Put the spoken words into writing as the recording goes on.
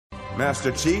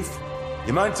Master Chief,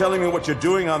 you mind telling me what you're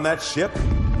doing on that ship?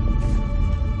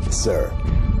 Sir,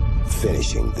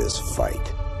 finishing this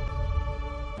fight.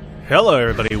 Hello,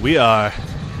 everybody. We are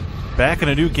back in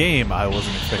a new game. I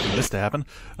wasn't expecting this to happen.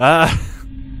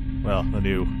 Well, a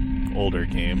new, older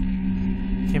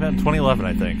game. Came out in 2011,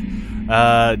 I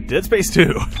think. Dead Space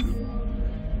 2.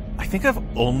 I think I've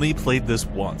only played this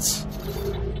once.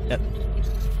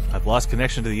 I've lost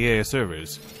connection to the EA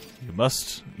servers.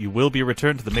 You will be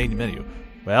returned to the main menu.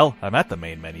 Well, I'm at the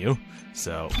main menu,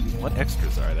 so what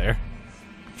extras are there?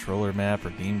 Controller map,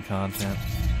 redeem content.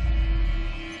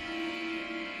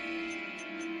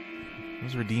 What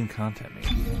does redeem content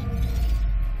mean?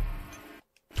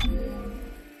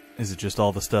 Is it just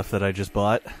all the stuff that I just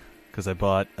bought? Because I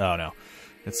bought... Oh, no.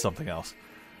 It's something else.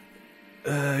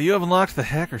 You have unlocked the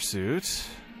hacker suit,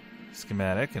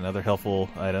 schematic, and other helpful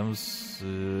items.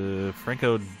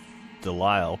 Franco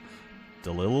Delisle.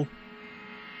 Look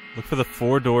for the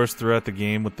 4 doors throughout the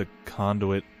game with the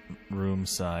conduit room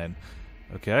sign.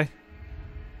 Okay.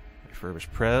 Refurbished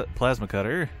plasma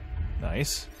cutter.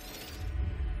 Nice.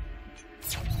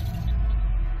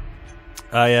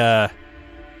 I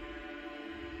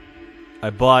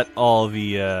bought all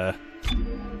the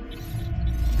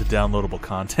downloadable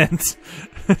content.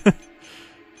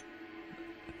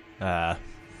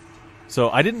 So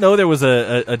I didn't know there was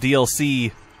a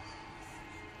DLC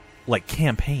like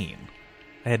campaign.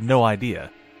 I had no idea.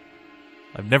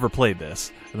 I've never played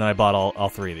this, and then I bought all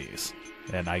 3 of these,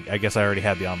 and I guess I already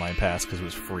had the online pass because it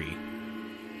was free.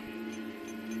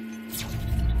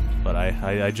 But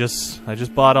I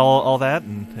just bought all that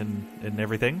and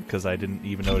everything because I didn't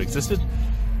even know it existed.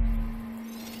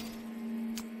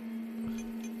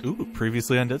 Ooh,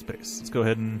 previously on Dead Space. Let's go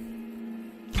ahead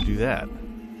and do that.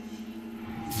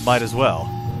 Might as well.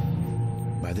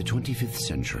 By the 25th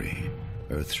century,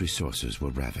 Earth's resources were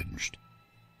ravaged,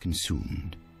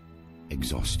 consumed,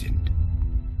 exhausted.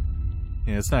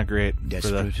 Yeah, it's not great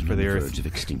Desperate for the Earth. Verge of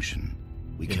extinction,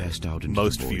 we cast out into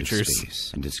most the void futures. of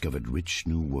space and discovered rich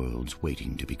new worlds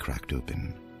waiting to be cracked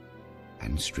open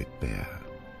and stripped bare.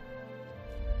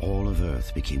 All of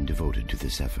Earth became devoted to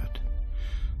this effort.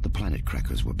 The planet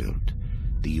crackers were built,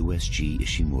 the USG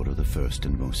Ishimura the first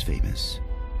and most famous.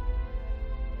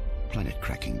 Planet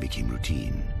cracking became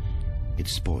routine.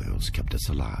 Its spoils kept us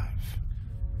alive.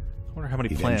 I wonder how many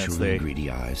planets Eventually, they greedy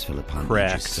eyes fell upon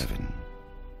cracked. Aegis 7.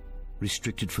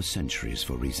 Restricted for centuries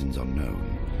for reasons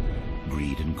unknown,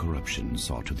 greed and corruption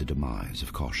saw to the demise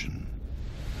of caution.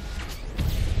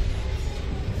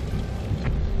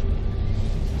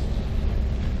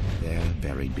 There,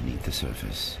 buried beneath the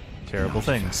surface, Terrible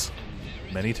things.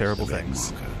 Many terrible the red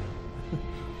things. marker,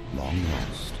 long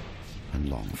lost and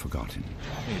long forgotten.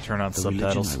 You turn on The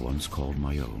subtitles. religion I once called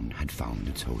my own had found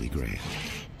its holy grail,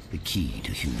 the key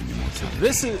to human immortality.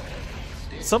 This is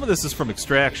some of this is from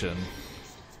Extraction,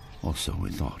 Also we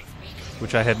thought.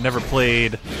 which I had never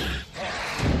played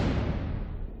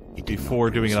It did not before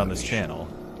bring doing it on this salvation. channel.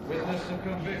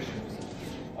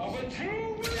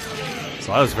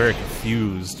 So I was very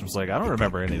confused. I was like, I don't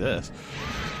remember any of this.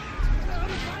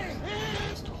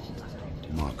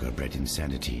 Marker bred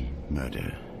insanity,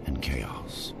 murder, and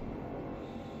chaos.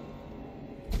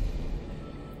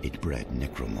 It bred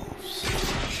necromorphs.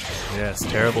 Yes,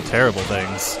 terrible, terrible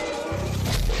things.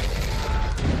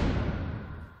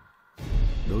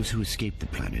 Those who escaped the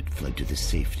planet fled to the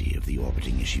safety of the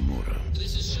orbiting Ishimura.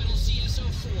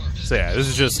 So yeah, this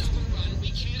is just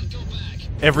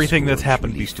everything that's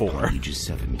happened Released before. upon Aegis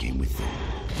 7 came with them.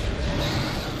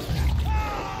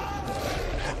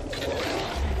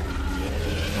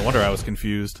 No wonder I was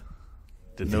confused.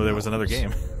 Didn't know there was another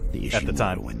game The at the Ishimura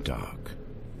time. went dark.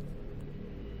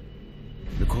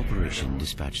 The corporation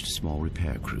dispatched a small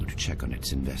repair crew to check on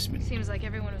its investment. Seems like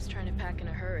everyone was trying to pack in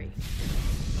a hurry.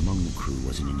 Among the crew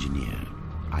was an engineer,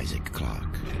 Isaac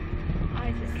Clarke.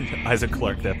 Isaac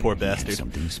Clarke, that poor He had bastard.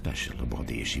 something special aboard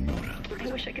the Ishimura.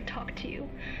 I wish I could talk to you.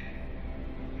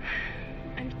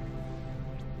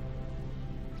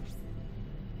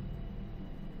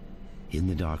 In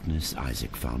the darkness,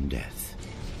 Isaac found death.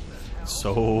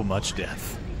 So much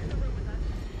death.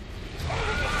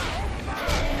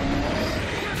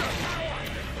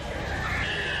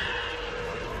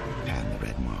 And the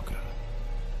red marker.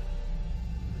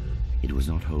 It was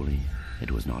not holy, it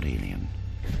was not alien,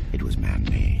 it was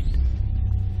man-made.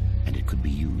 And it could be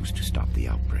used to stop the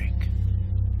outbreak.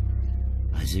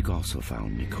 Isaac also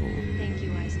found Nicole. Thank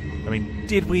you, Isaac. I mean,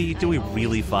 do we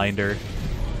really find her?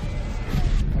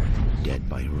 Dead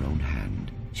by her own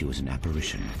hand, she was an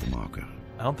apparition of the marker.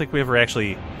 I don't think we ever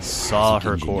actually saw Isaac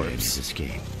her engineered corpse. his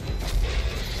escape.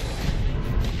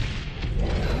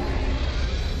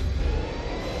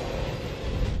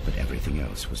 everything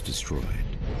else was destroyed.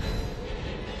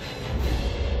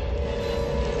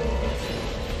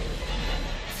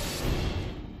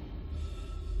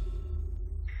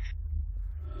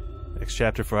 Next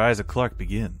chapter for Isaac Clarke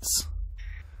begins.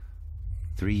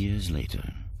 3 years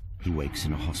later, he wakes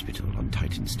in a hospital on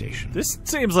Titan Station. This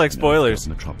seems like spoilers.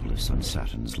 Metropolis on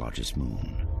Saturn's largest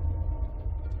moon.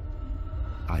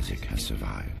 Isaac has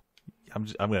survived. I'm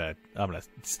gonna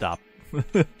stop. I'm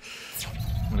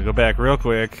gonna go back real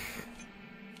quick.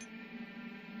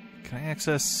 Can I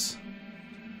access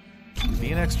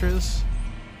being extras?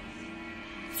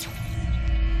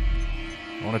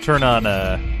 I want to turn on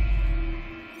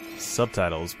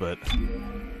subtitles, but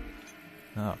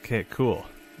okay, cool.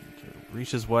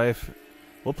 Reach's wife.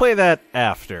 We'll play that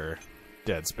after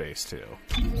Dead Space 2.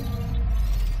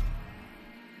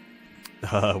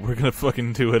 We're gonna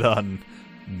fucking do it on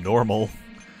normal.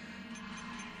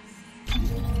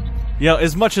 You know,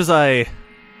 as much as I'm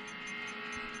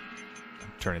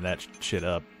turning that shit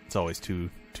up, it's always too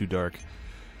dark.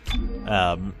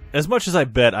 As much as I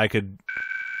bet I could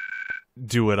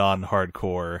do it on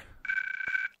hardcore,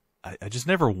 I just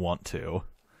never want to.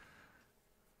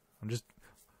 I'm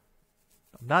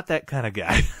not that kind of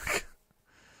guy.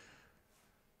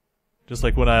 Just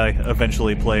like when I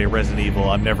eventually play Resident Evil,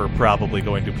 I'm never probably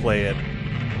going to play it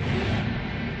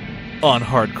on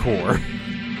hardcore.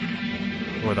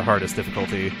 Or the hardest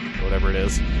difficulty, or whatever it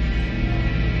is.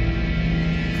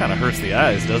 Kinda hurts the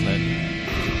eyes, doesn't it?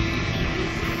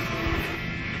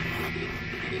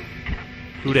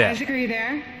 Who dat? Isaac, are you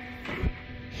there?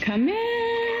 Come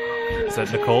in. Is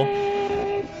that Nicole?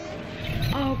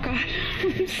 Oh, God.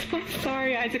 I'm so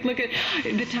sorry, Isaac. Look at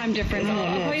the time difference.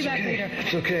 I'll call you back later.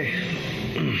 It's okay.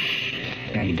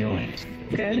 How you doing?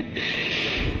 Good.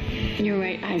 You're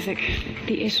right, Isaac.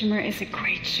 The Ishimura is a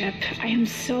great ship. I am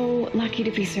so lucky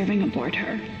to be serving aboard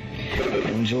her.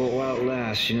 Enjoy it while it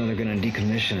lasts. You know they're going to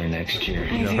decommission her next year.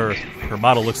 You know, her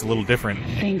model looks a little different.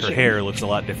 Thank her you. hair looks a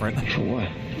lot different. For what?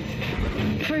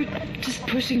 For just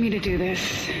pushing me to do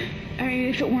this. I mean,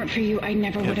 if it weren't for you, I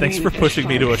never would have thanks made for it this pushing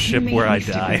me far. to a ship You made where me I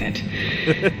stick die.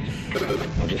 with it.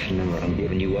 Well, just remember, I'm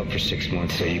giving you up for 6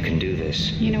 months so you can do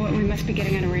this. You know what? We must be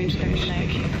getting on a range there,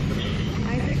 Isaac.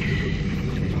 Isaac?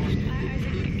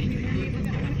 Can you hear me?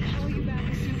 Look, I'm gonna call you back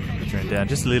as soon as I can. Turn it down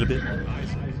just a little bit.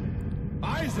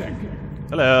 Isaac!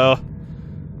 Hello.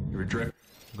 You were drifting.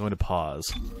 I'm going to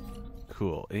pause.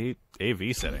 Cool.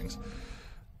 AV settings.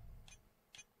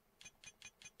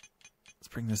 Let's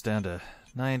bring this down to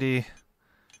 90.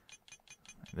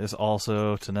 This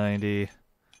also to 90.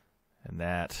 And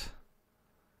that.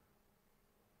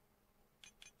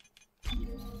 I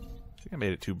think I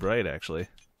made it too bright, actually.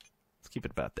 Let's keep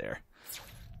it about there.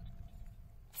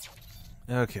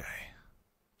 Okay.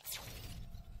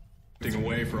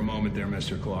 Away for a moment there,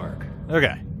 Mr. Clarke.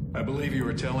 Okay. I believe you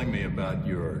were telling me about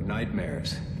your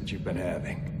nightmares that you've been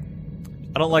having.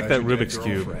 I don't like that About your Rubik's dead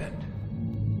Cube. girlfriend.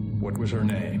 What was her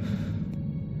name?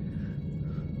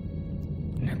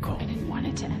 Nicole. I didn't want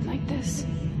it to end like this.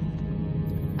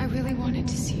 I really wanted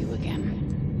to see you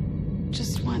again.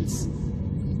 Just once.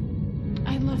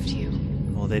 I loved you.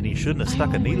 Well, then you shouldn't have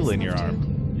stuck a needle in your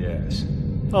arm. Yes.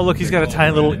 Oh, look, he's got a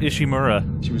tiny little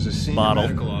Ishimura She was a senior model.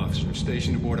 medical officer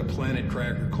stationed aboard a Planet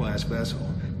Cracker class vessel.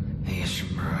 The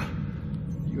Ishimura.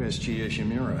 USG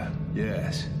Ishimura.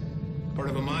 Yes. Part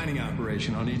of a mining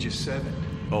operation on Aegis 7.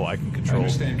 Oh, I can I control.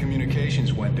 understand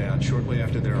communications went down shortly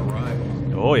after their arrival.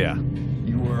 Oh, yeah.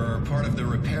 You were part of the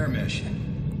repair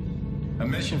mission. A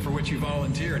mission for which you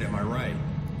volunteered, am I right?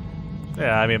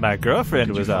 Yeah, I mean, my girlfriend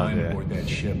What did was you out find there. aboard that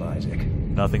ship, Isaac?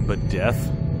 Nothing but death.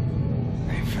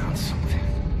 They found something.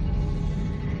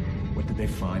 What did they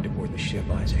find aboard the ship,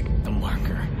 Isaac? The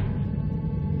marker.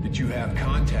 Did you have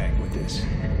contact with this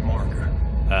marker?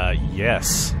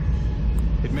 Yes.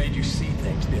 It made you see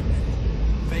things, didn't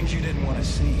it? Things you didn't want to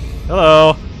see.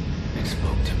 Hello. It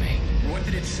spoke to me. What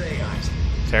did it say, Isaac?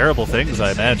 Terrible What did things, it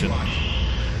I say imagine. to us?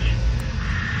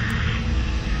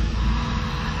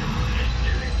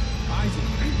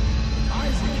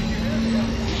 Isaac, can you hear me?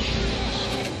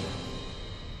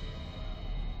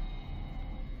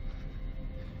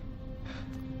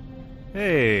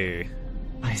 Hey.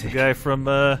 The Isaac. guy from,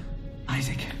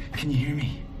 Isaac, can you hear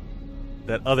me?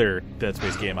 that other Dead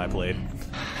Space game I played.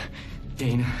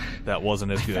 Dana. That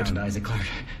wasn't as I good. found Isaac Clarke.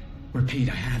 Repeat,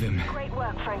 I have him. Great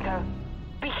work, Franco.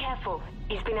 Be careful.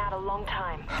 He's been out a long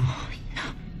time. Oh,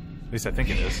 yeah. At least I think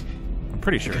it is. I'm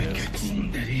pretty sure it is.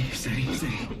 Steady, steady,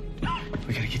 steady.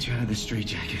 We gotta get you out of this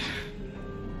straitjacket.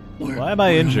 Why am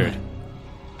I injured?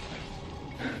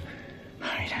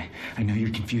 Alright, I know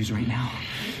you're confused right now.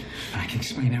 I can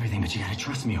explain everything, but you gotta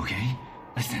trust me, okay?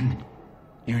 Listen,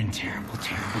 You're in terrible,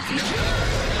 terrible danger.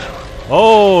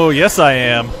 Oh, yes I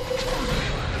am.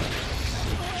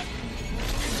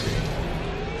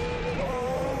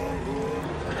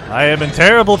 I am in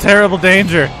terrible, terrible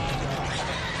danger.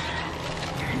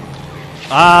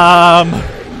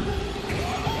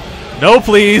 No,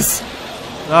 please.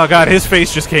 Oh god, his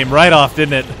face just came right off,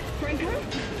 didn't it? Franco?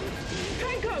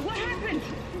 Franco, what happened?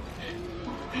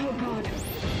 Oh god.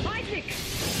 Isaac!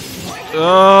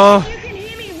 Oh, You can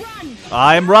hear me, run!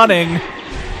 I'm running.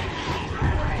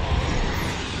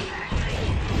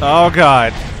 Oh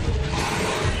god.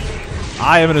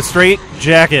 I am in a straight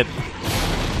jacket.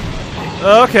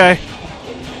 Okay.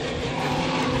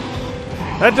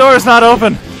 That door is not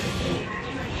open.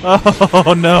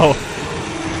 Oh no.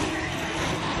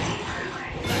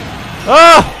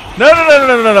 Oh! No, no, no,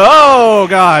 no, no, no. Oh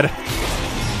god.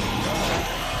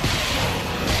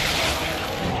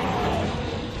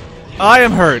 I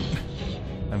am hurt.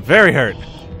 I'm very hurt.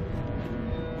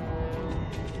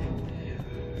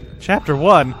 Chapter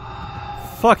 1?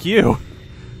 Fuck you.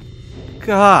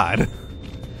 God.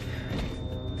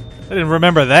 I didn't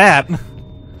remember that.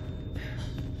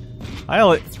 I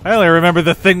only remember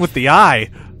the thing with the eye.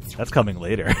 That's coming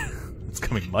later. It's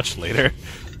coming much later.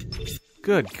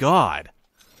 Good God.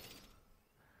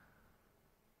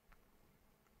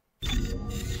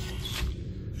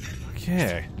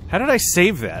 Okay. How did I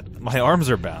save that? My arms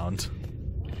are bound.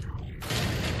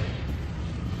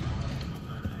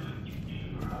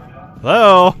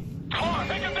 Hello?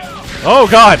 Oh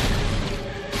God!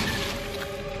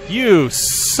 You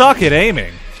suck at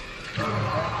aiming.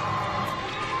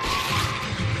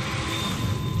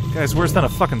 Guy's worse than a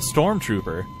fucking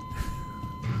stormtrooper.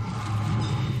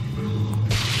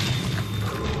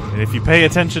 And if you pay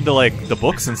attention to, like, the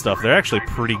books and stuff, they're actually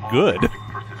pretty good.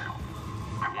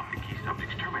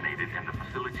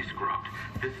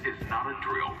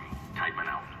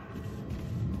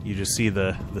 You just see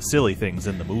the silly things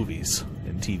in the movies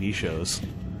and TV shows.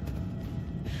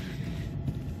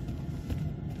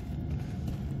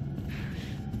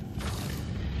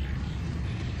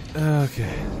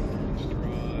 Okay.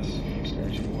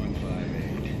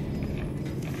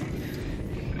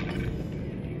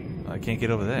 I can't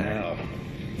get over there. Now.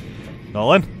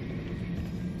 Nolan?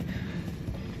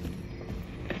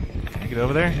 Can I get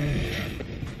over there?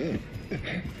 The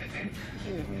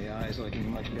eye's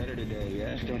looking much better today,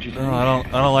 yes? Don't you think? No, I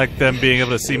don't like them being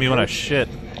able to see me when I shit.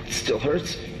 Still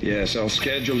hurts? Yes, I'll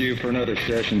schedule you for another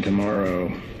session tomorrow.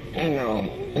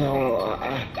 No,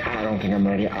 I don't think I'm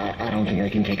ready. I don't think I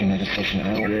can take another session.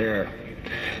 There.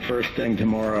 First thing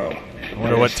tomorrow. I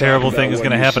wonder what terrible thing is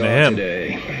going to happen to him.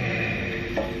 Today.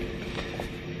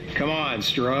 Come on,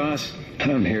 Strauss.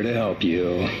 I'm here to help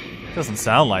you. Doesn't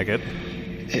sound like it.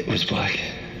 It was black.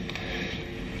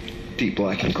 Deep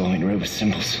black and glowing red with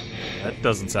symbols. That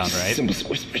doesn't sound right. Symbols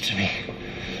whispered to me.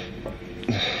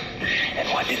 And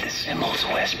what did the symbols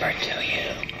whisper to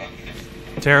you?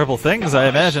 Terrible things, I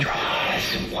imagine.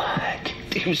 Strauss, what?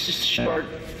 It was just sharp.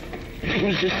 It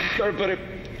was just sharp, but I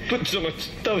put so much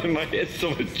stuff in my head, so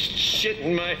much shit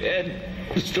in my head.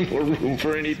 There's no more room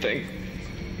for anything.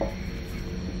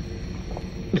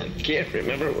 I can't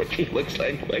remember what he looks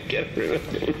like. I can't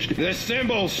remember what she... The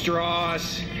symbols,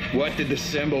 Strauss. What did the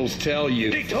symbols tell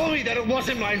you? They told me that it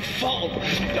wasn't my fault.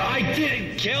 I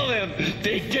didn't kill him.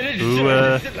 They didn't Who,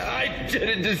 deserve this. I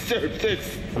didn't deserve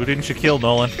this. Who didn't you kill,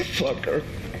 Nolan? Fucker.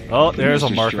 Oh, there's a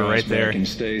Mr. marker right Strauss there. back in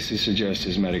Stacy suggests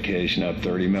his medication up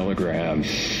 30 milligrams.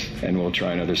 And we'll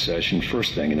try another session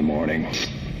first thing in the morning.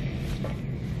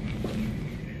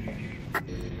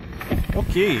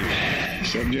 Okay.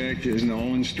 Subject is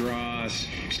Nolan Strauss,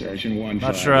 Station 158.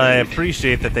 Not sure I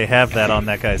appreciate that they have that on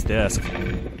that guy's desk.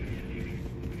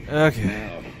 Okay.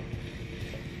 Now,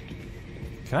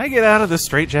 Can I get out of this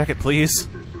straitjacket, please?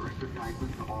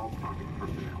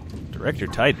 Director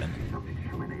Tideman.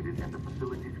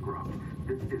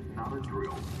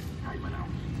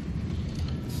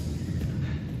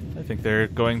 I think they're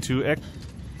going to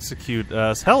execute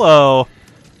us. Hello,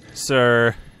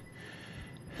 sir.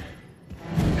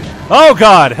 Oh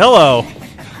God, hello.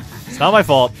 It's not my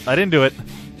fault. I didn't do it.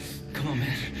 Come on,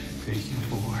 man. Patient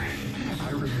 4. I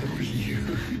remember you.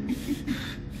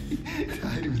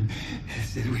 Tideman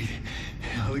said we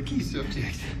all the key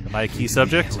subjects. Am I a key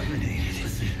subject? Eliminated.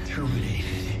 Terminated.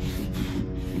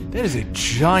 That is a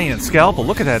giant scalpel.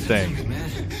 Look at that thing. Man,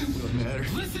 what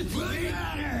matters? Listen to me.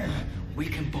 We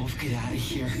can both get out of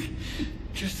here.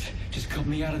 Just cut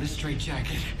me out of this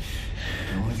straitjacket.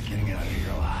 No one's getting out of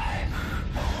here alive.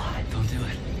 No one. Don't do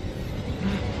it.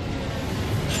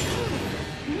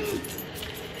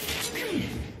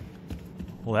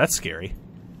 Well, that's scary.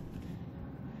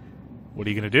 What are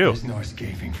you gonna do? There's no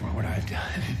escaping from what I've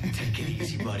done. Take it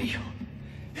easy, buddy.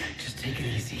 Just take it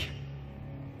easy.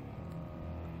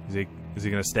 Is he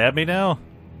gonna stab me now?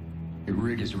 Your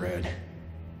rig is red.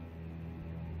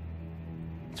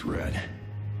 It's red.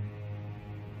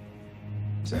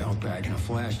 It's a hell pack and a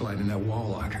flashlight in that wall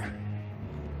locker.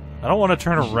 I don't want to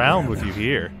turn around with you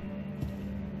here.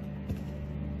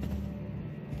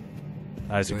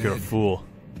 Isaac, you're a fool.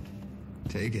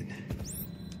 Take it.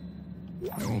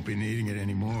 I won't be needing it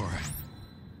anymore.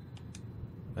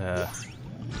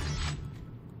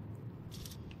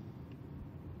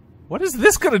 What is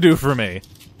this gonna do for me?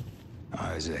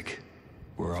 Isaac,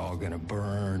 we're all gonna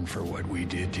burn for what we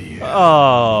did to you.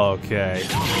 Oh, okay.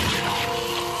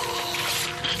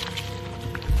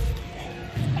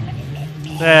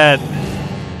 That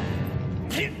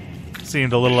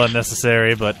seemed a little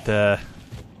unnecessary, but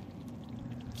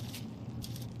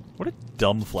what a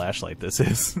dumb flashlight this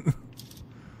is.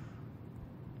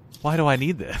 Why do I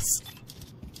need this?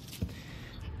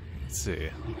 Let's see.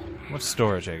 What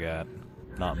storage I got?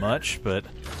 Not much, but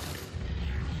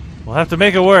we'll have to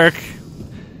make it work.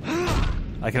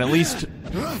 I can at least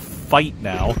fight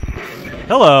now.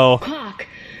 Hello. Clark.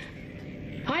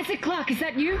 Isaac Clark, is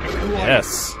that you?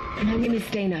 Yes. My name is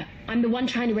Dana. I'm the one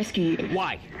trying to rescue you.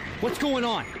 Why? What's going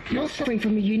on? You're suffering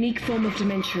from a unique form of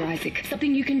dementia, Isaac.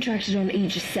 Something you contracted on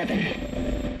Aegis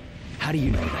 7. How do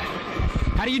you know that?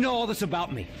 How do you know all this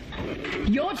about me?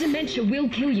 Your dementia will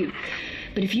kill you.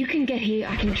 But if you can get here,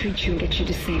 I can treat you and get you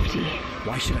to safety.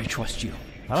 Why should I trust you?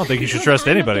 I don't think you should trust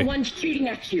anybody. I'm not the one shooting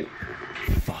at you.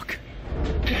 Fuck.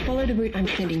 Just follow the route I'm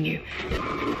sending you.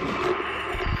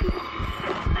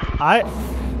 I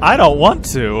don't want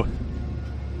to.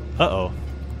 Uh-oh.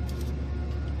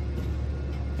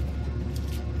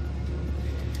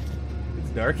 It's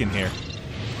dark in here.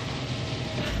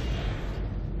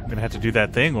 I'm gonna have to do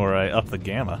that thing where I up the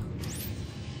gamma.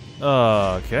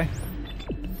 Okay.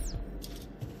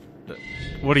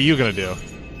 What are you gonna do?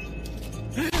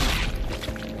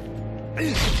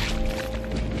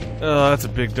 Oh, that's a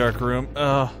big dark room.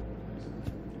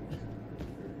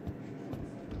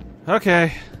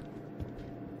 Okay.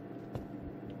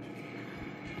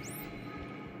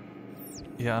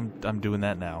 Yeah, I'm doing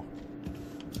that now.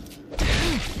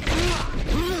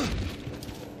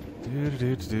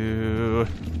 Do.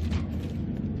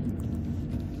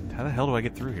 How the hell do I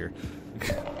get through here?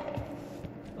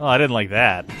 Oh, I didn't like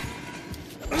that.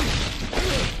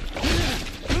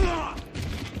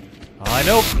 Oh, I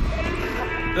know.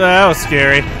 That was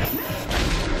scary.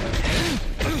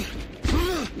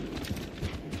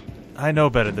 I know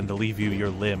better than to leave you your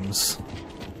limbs.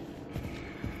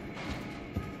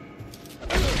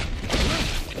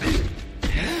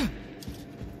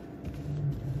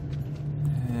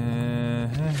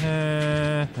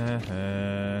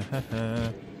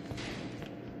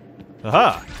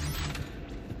 Aha!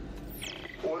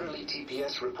 Orderly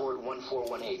TPS report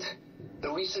 1418.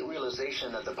 The recent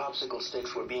realization that the popsicle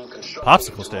sticks were being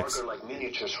constructed into marker-like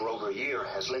miniatures for over a year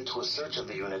has led to a search of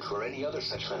the unit for any other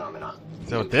such phenomena. Is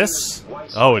that what this?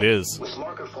 Oh, it is. With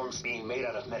marker forms being made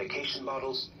out of medication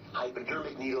bottles,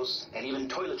 hypodermic needles, and even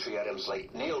toiletry items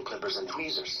like nail clippers and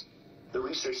tweezers. The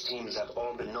research teams have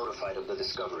all been notified of the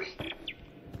discovery.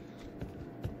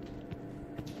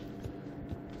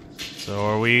 So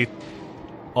are we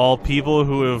all people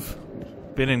who have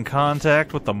been in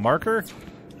contact with the marker?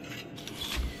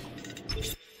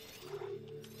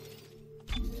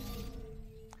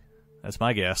 That's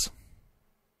my guess.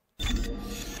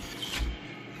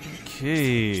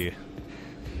 Okay.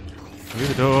 Through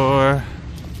the door.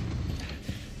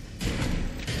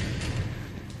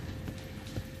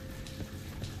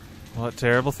 What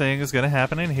terrible thing is going to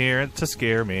happen in here to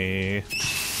scare me?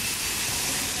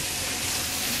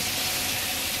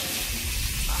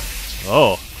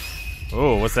 Oh.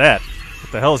 Oh, what's that?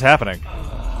 What the hell is happening?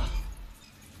 What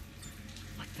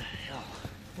the hell?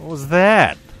 What was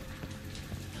that?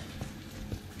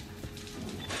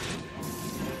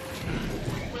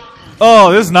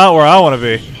 Oh, this is not where I want to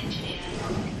be.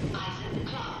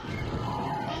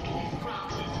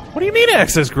 What do you mean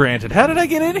access granted? How did I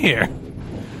get in here?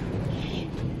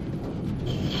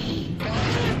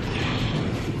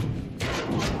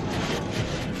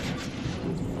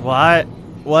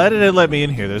 Why did it let me in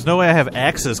here? There's no way I have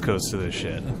access codes to this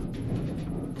shit.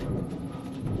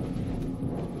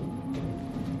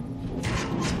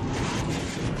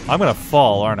 I'm gonna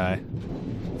fall, aren't I?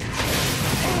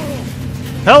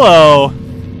 Hello!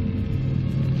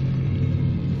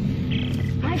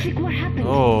 Isaac, what happened?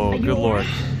 Oh, good lord.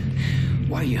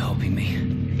 Why are you helping me?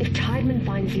 If Tideman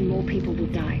finds you, more people will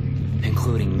die.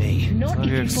 including me. Not if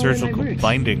you follow my Surgical route.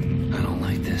 binding. I don't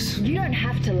like this. You don't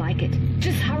have to like it.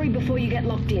 Just hurry before you get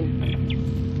locked in.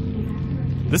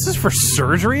 This is for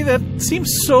surgery? That seems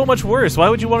so much worse. Why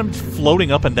would you want him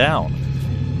floating up and down?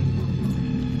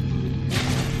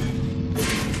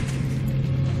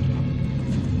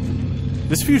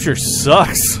 This future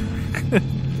sucks.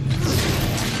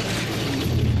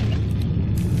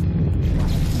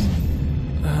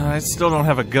 I still don't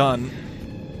have a gun.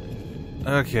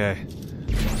 Okay.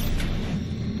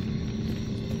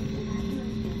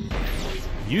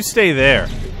 You stay there.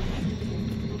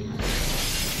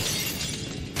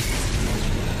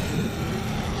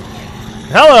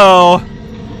 Hello!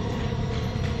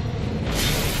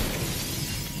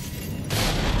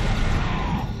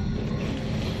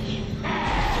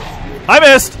 I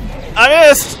missed! I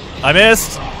missed! I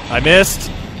missed! I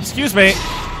missed! Excuse me.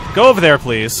 Go over there,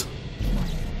 please.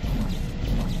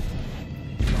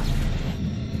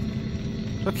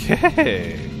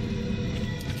 Okay.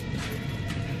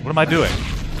 What am I doing?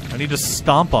 I need to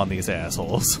stomp on these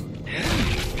assholes.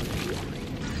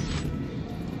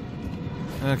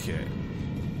 Okay.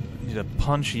 I need to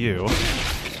punch you.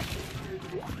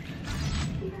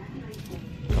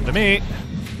 Come to me.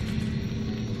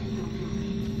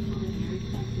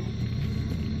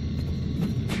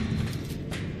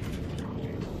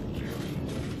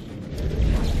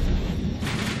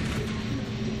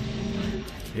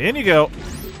 In you go.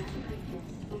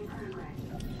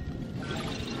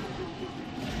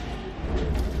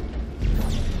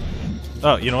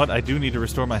 Oh, you know what? I do need to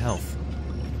restore my health.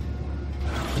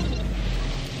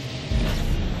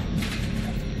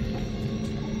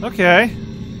 Okay.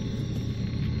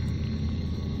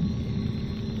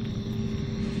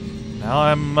 Now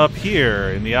I'm up here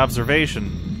in the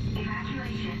observation.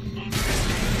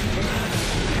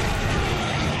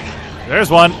 There's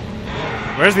one.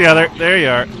 Where's the other? There you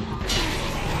are.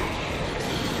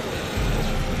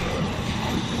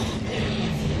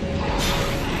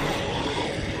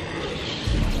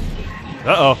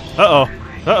 Uh-oh. Uh-oh.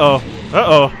 Uh-oh.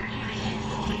 Uh-oh.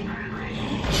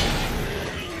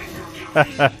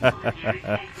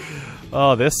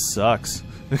 Oh, this sucks.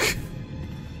 Okay.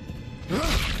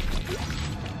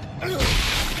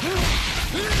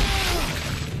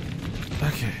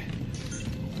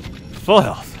 Full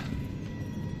health.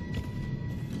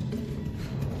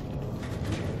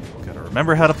 Gotta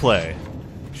remember how to play.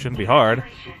 Shouldn't be hard.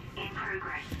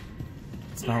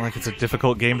 It's not like it's a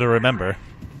difficult game to remember.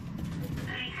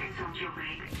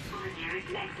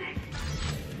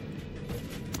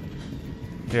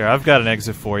 Here, I've got an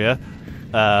exit for you.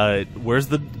 Where's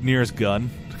the nearest gun?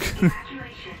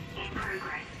 Evacuation in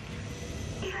progress.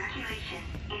 Evacuation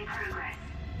in progress.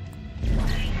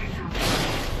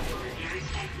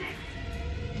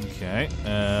 Okay,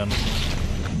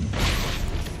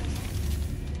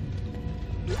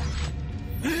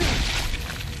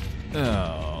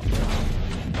 oh.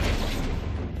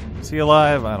 Is he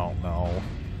alive? I don't know.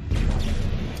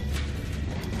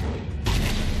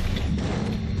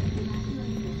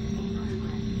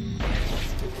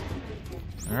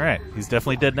 Alright, he's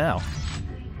definitely dead now.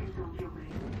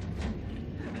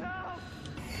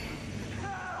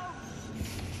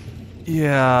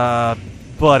 Yeah,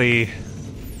 buddy.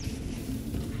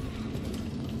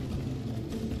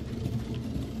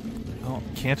 Oh,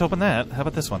 can't open that. How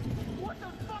about this one? What the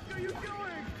fuck are you doing?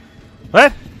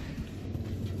 What?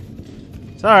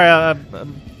 Sorry,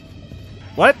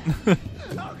 what? Oh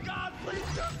God, please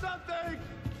do something!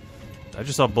 I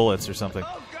just saw bullets or something.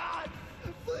 Oh God,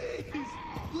 please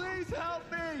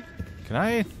help me! Can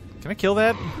I kill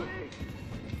that?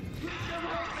 Please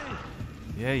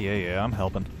help me! Yeah, I'm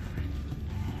helping.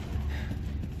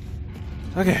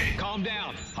 Okay. Calm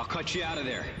down. I'll cut you out of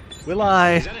there. Will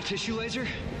I? Is that a tissue laser?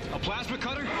 A plasma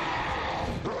cutter?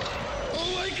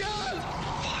 Oh my God!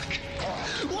 Fuck!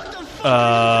 What the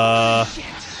fuck?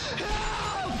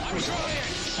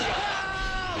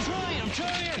 I'm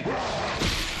trying!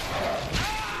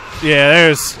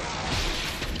 Yeah,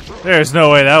 there's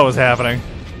no way that was happening.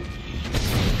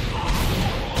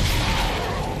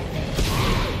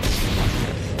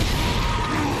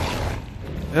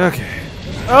 Okay.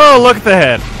 Oh, look at the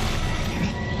head.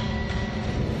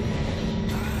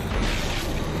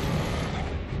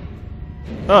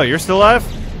 Oh, you're still alive?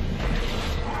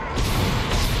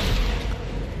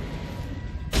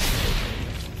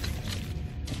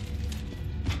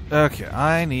 Okay,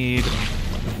 I need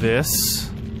this.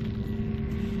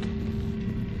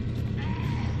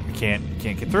 Can't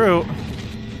get through.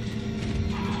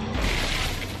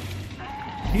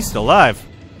 He's still alive.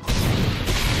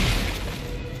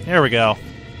 There we go.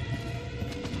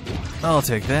 I'll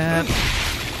take that.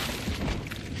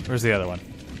 Where's the other one?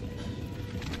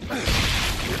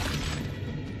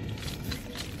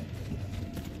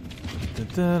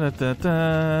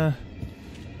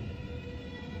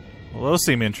 Well, those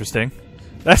seem interesting.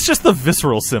 That's just the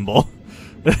visceral symbol.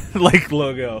 Like,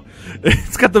 logo.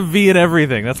 It's got the V and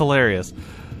everything. That's hilarious.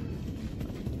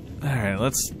 Alright,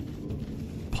 let's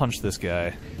punch this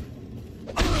guy.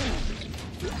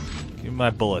 Give me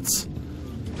my bullets.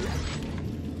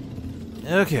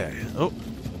 Okay. Oh.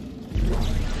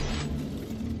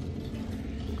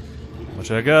 What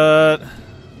I got?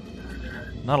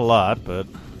 Not a lot, but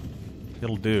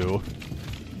it'll do.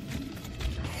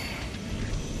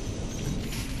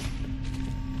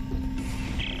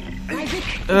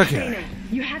 Okay.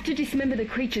 You have to dismember the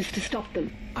creatures to stop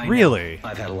them. Really?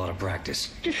 I've had a lot of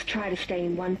practice. Just try to stay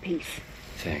in one piece.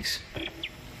 Thanks.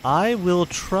 I will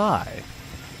try.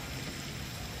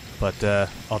 But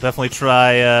I'll definitely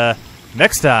try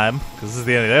next time, because this is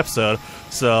the end of the episode.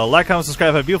 So like, comment,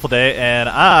 subscribe, have a beautiful day, and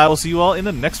I will see you all in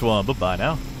the next one. Bye-bye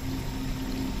now.